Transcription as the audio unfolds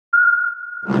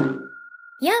Yum,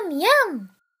 yum!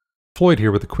 Floyd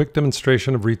here with a quick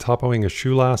demonstration of retopoing a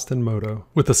shoe last in Modo.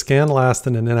 With a scan last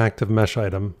in an inactive mesh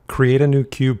item, create a new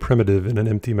cube primitive in an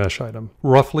empty mesh item,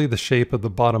 roughly the shape of the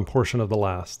bottom portion of the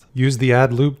last. Use the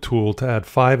Add Loop tool to add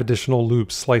 5 additional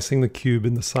loops slicing the cube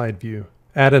in the side view.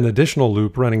 Add an additional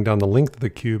loop running down the length of the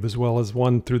cube as well as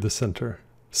one through the center.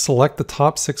 Select the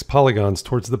top 6 polygons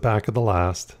towards the back of the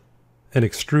last and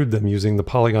extrude them using the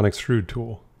Polygon Extrude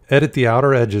tool. Edit the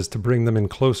outer edges to bring them in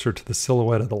closer to the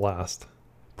silhouette of the last.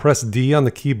 Press D on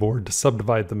the keyboard to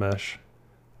subdivide the mesh.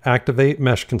 Activate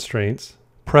Mesh Constraints.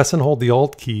 Press and hold the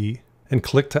Alt key and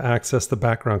click to access the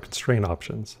background constraint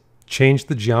options. Change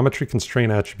the geometry constraint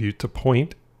attribute to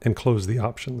point and close the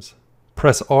options.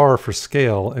 Press R for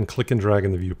scale and click and drag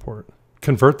in the viewport.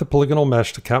 Convert the polygonal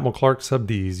mesh to Catmull-Clark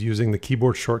sub-Ds using the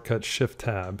keyboard shortcut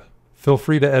Shift-Tab. Feel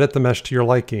free to edit the mesh to your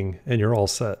liking and you're all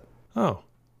set. Oh,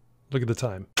 look at the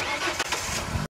time.